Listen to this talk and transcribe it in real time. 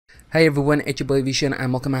Hey everyone, it's your boy Vizion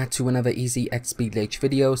and welcome back to another easy XP glitch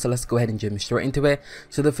video. So let's go ahead and jump straight into it.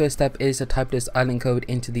 So the first step is to type this island code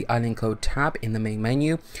into the island code tab in the main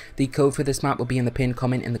menu. The code for this map will be in the pinned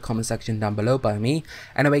comment in the comment section down below by me.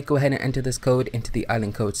 Anyway, go ahead and enter this code into the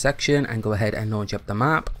island code section and go ahead and launch up the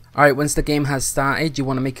map. Alright, once the game has started, you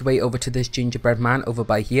want to make your way over to this gingerbread man over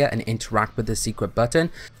by here and interact with the secret button.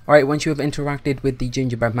 Alright, once you have interacted with the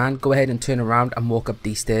gingerbread man, go ahead and turn around and walk up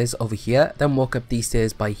these stairs over here. Then walk up these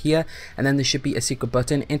stairs by here, and then there should be a secret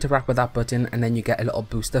button. Interact with that button and then you get a little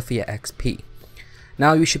booster for your XP.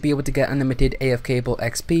 Now you should be able to get unlimited AFK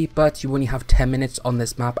XP, but you only have 10 minutes on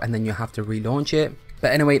this map and then you have to relaunch it.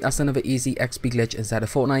 But anyway, that's another easy XP glitch inside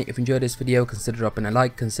of Fortnite. If you enjoyed this video, consider dropping a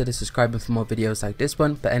like, consider subscribing for more videos like this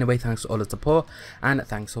one. But anyway, thanks for all the support and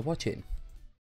thanks for watching.